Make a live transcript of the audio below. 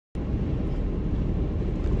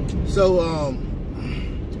So, I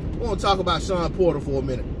want to talk about Shawn Porter for a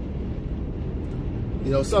minute.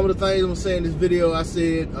 You know, some of the things I'm saying in this video, I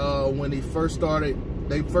said when they first started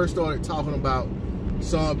talking about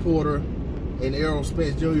Shawn Porter and Errol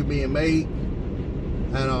Spence Jr. being made,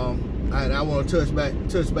 and I want to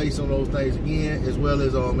touch base on those things again, as well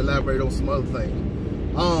as elaborate on some other things.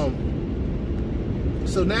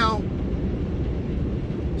 So now,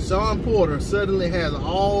 Shawn Porter suddenly has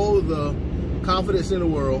all the confidence in the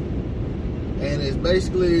world, and is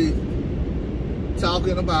basically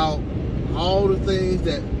talking about all the things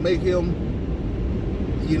that make him,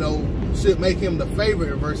 you know, should make him the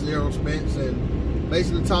favorite versus Errol Spence, and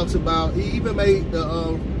basically talks about, he even made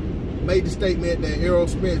the statement that Errol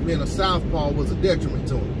Spence being a southpaw was a detriment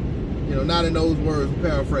to him. You know, not in those words,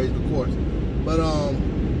 paraphrased of course, but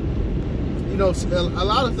you know, a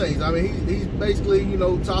lot of things. I mean, he's basically, you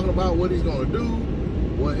know, talking about what he's going to do,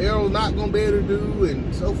 what Errol's not going to be able to do,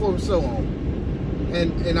 and so forth and so on.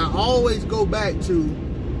 And I always go back to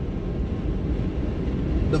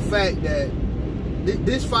the fact that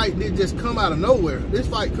this fight didn't just come out of nowhere. This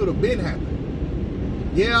fight could have been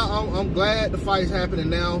happening. Yeah, I'm glad the fight's happening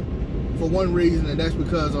now for one reason, and that's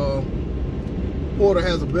because Porter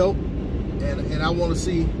has a belt, and I want to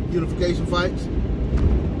see unification fights.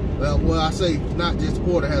 Well, I say not just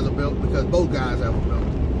Porter has a belt, because both guys have a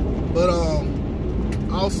belt. But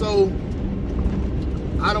also,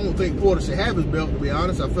 I don't think Porter should have his belt, to be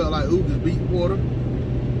honest. I felt like Ugas beat Porter,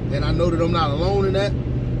 and I know that I'm not alone in that.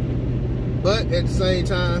 But at the same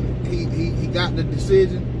time, he got the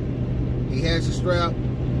decision. He has the strap,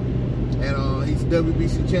 and he's the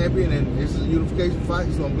WBC champion, and this is a unification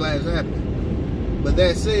fight, so I'm glad it's happening. But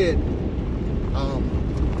that said,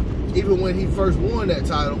 even when he first won that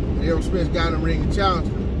title, Errol Spence got in the ring and challenged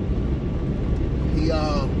him.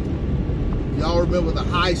 Y'all remember the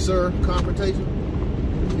Hi Sir confrontation?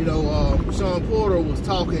 You know, Shawn Porter was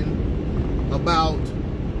talking about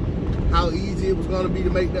how easy it was going to be to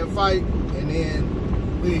make that fight, and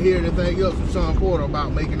then we didn't hear anything else from Shawn Porter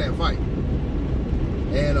about making that fight.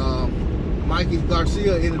 And Mikey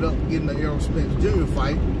Garcia ended up getting the Errol Spence Jr.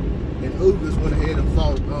 fight, and Ugas went ahead and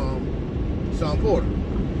fought Shawn Porter.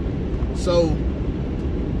 So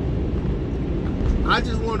I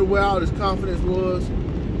just wonder where all his confidence was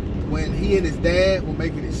when he and his dad were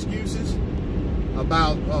making excuses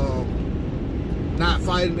about not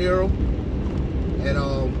fighting Errol, and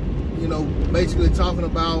you know, basically talking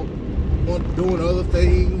about doing other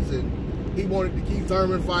things, and he wanted the Keith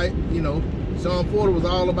Thurman fight. You know, Shawn Porter was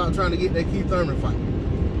all about trying to get that Keith Thurman fight.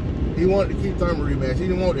 He wanted the Keith Thurman rematch. He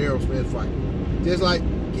didn't want the Errol Spence fight. Just like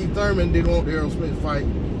Keith Thurman didn't want the Errol Spence fight.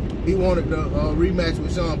 He wanted the rematch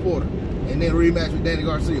with Shawn Porter, and then a rematch with Danny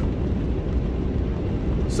Garcia.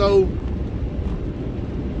 So,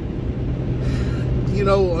 you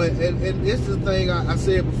know, and this is the thing I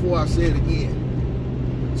said before, I say it again.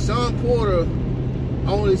 Shawn Porter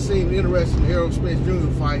only seemed interested in the Errol Spence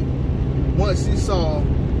Jr. fight once he saw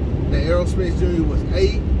that Errol Spence Jr. was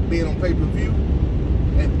A, being on pay-per-view,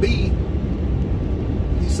 and B,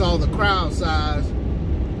 he saw the crowd size,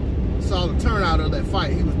 saw the turnout of that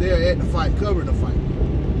fight. He was there at the fight, covering the fight.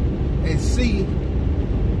 And C,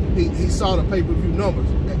 he saw the pay-per-view numbers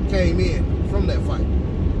that came in from that fight.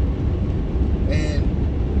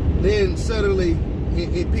 And then suddenly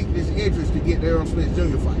it piqued his interest to get the Errol Spence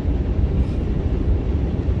Jr. fight.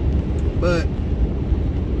 But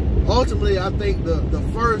ultimately, I think the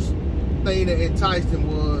first thing that enticed him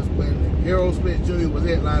was when Errol Spence Jr. was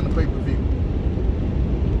headlining the pay-per-view.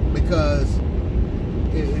 Because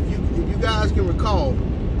if you guys can recall,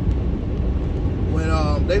 when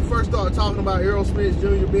they first started talking about Errol Spence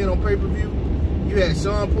Jr. being on pay-per-view, you had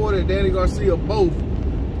Shawn Porter and Danny Garcia both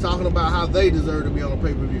talking about how they deserve to be on a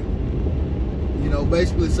pay-per-view. You know,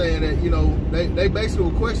 basically saying that, you know, they basically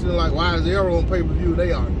were questioning, like, why is Errol on pay-per-view?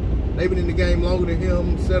 They aren't. They've been in the game longer than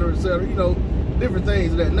him, et cetera, you know, different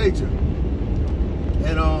things of that nature.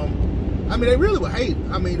 And, I mean, they really were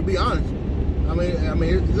hating. I mean, to be honest. I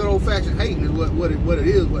mean, good old-fashioned hating is what it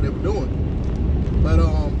is, what they were doing. But,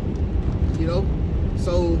 you know,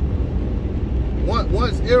 so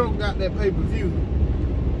once Errol got that pay-per-view,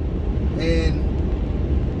 and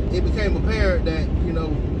it became apparent that, you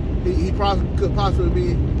know, he could possibly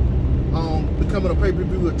be becoming a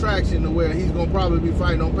pay-per-view attraction, to where he's going to probably be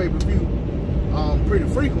fighting on pay-per-view pretty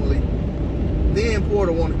frequently, then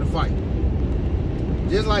Porter wanted to fight.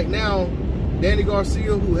 Just like now, Danny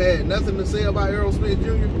Garcia, who had nothing to say about Errol Spence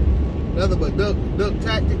Jr., nothing but duck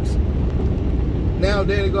tactics. Now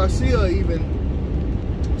Danny Garcia even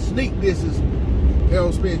sneak disses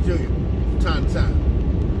Errol Spence Jr. from time to time.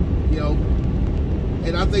 You know,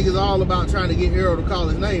 And I think it's all about trying to get Errol to call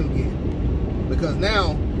his name again. Because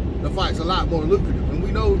now the fight's a lot more lucrative. And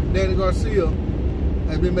we know Danny Garcia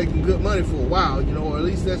has been making good money for a while, you know, or at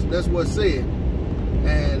least that's what's said.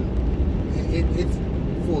 And it's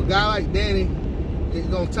for a guy like Danny, it's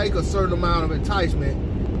gonna take a certain amount of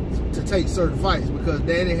enticement to take certain fights, because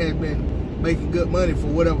Danny has been making good money for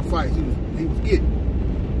whatever fights he was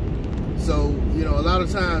getting. So, you know, a lot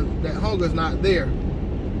of times that hunger's not there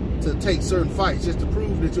to take certain fights just to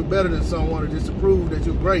prove that you're better than someone, or just to prove that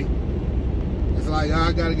you're great. It's like,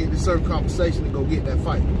 I gotta get this certain compensation to go get that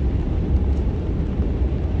fight.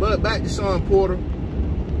 But back to Shawn Porter,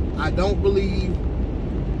 I don't believe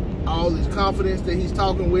all this confidence that he's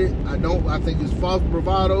talking with. I think it's false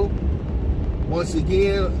bravado. Once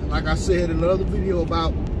again, like I said in another video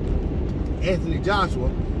about Anthony Joshua,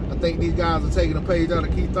 I think these guys are taking a page out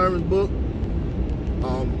of Keith Thurman's book,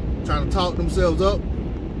 trying to talk themselves up.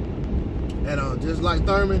 And just like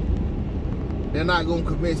Thurman, they're not going to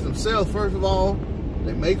convince themselves, first of all.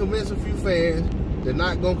 They may convince a few fans. They're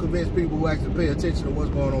not going to convince people who actually pay attention to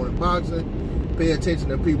what's going on in boxing, pay attention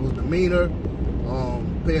to people's demeanor,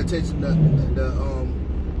 pay attention to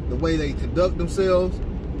the way they conduct themselves.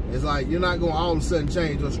 It's like, you're not going to all of a sudden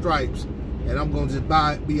change your stripes, and I'm going to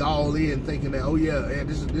just be all in thinking that, oh yeah,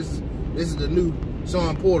 this is the new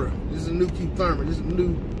Shawn Porter, this is the new Keith Thurman, this is the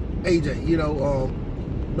new AJ. You know,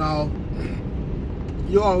 no,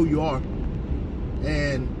 you are who you are.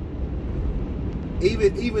 And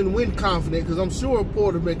even when confident, because I'm sure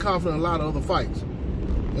Porter's been confident in a lot of other fights,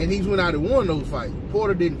 and he's went out and won those fights.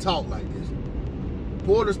 Porter didn't talk like this.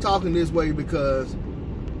 Porter's talking this way because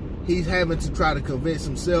he's having to try to convince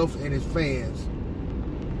himself and his fans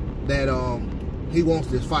that he wants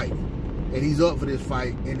this fight, and he's up for this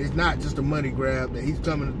fight, and it's not just a money grab, that he's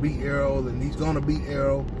coming to beat Errol, and he's going to beat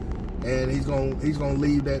Errol, and he's going to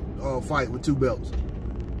leave that fight with 2 belts.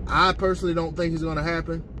 I personally don't think it's going to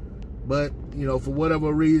happen, but you know, for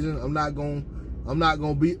whatever reason, I'm not going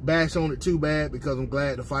to bash on it too bad, because I'm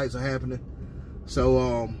glad the fights are happening.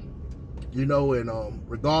 So you know, and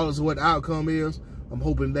regardless of what the outcome is, I'm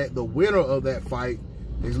hoping that the winner of that fight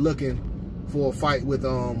is looking for a fight with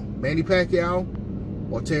Manny Pacquiao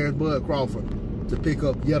or Terrence Bud Crawford to pick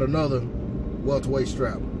up yet another welterweight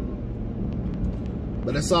strap.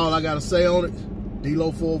 But that's all I got to say on it.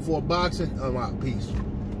 D-Lo 404 Boxing. I'm out. Peace.